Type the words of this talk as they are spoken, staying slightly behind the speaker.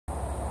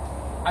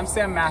I'm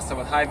Sam Massa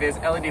with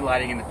HiViz LED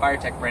Lighting and the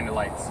FireTech branded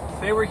lights.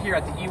 Today we're here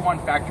at the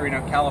E-One factory in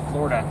Ocala,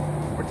 Florida.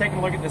 We're taking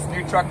a look at this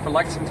new truck for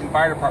Lexington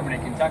Fire Department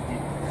in Kentucky.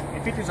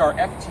 It features our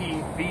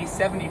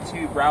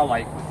FT-B-72 brow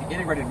light with the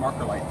integrated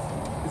marker lights.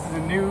 This is a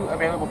new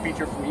available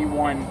feature from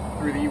E-One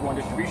through the E-One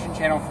distribution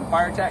channel from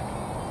FireTech.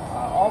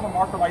 All the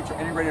marker lights are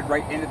integrated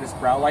right into this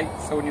brow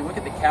light, so when you look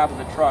at the cab of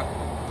the truck,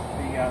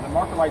 the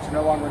marker lights are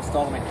no longer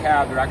installed in the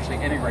cab, they're actually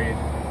integrated.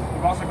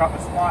 We've also got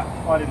the spot,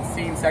 flood, and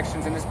scene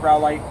sections in this brow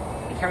light.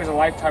 It carries a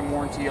lifetime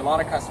warranty. A lot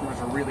of customers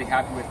are really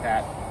happy with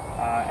that.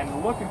 And the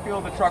look and feel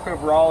of the truck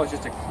overall is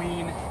just a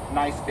clean,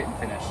 nice fit and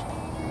finish.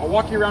 I'll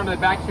walk you around to the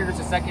back here in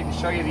just a second and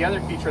show you the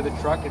other feature of the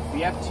truck. It's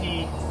the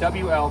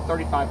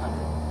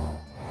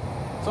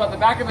FT-WL-3500. So at the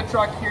back of the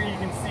truck here you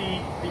can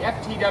see the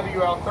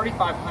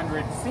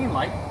FT-WL-3500 scene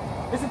light.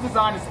 This is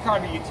designed as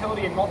kind of a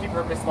utility and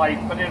multi-purpose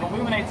light, but it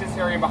illuminates this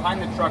area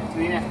behind the truck to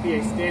the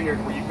NFPA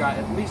standard where you've got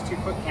at least 2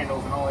 foot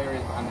candles in all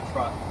areas behind the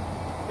truck.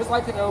 This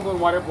light's available in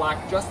white or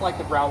black, just like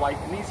the brow light,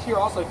 and these here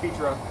also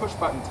feature a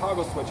push-button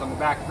toggle switch on the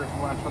back for if you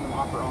want to turn them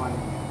off or on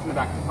in the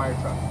back of the fire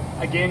truck.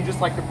 Again, just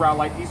like the brow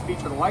light, these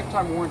feature a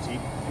lifetime warranty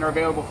and are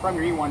available from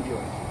your E-One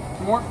dealer.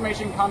 For more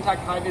information,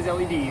 contact HiViz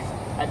LEDs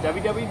at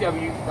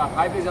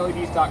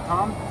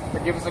www.hivizleds.com or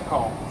give us a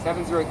call,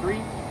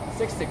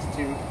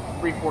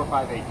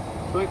 703-662-3458.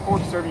 We look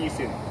forward to serving you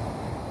soon.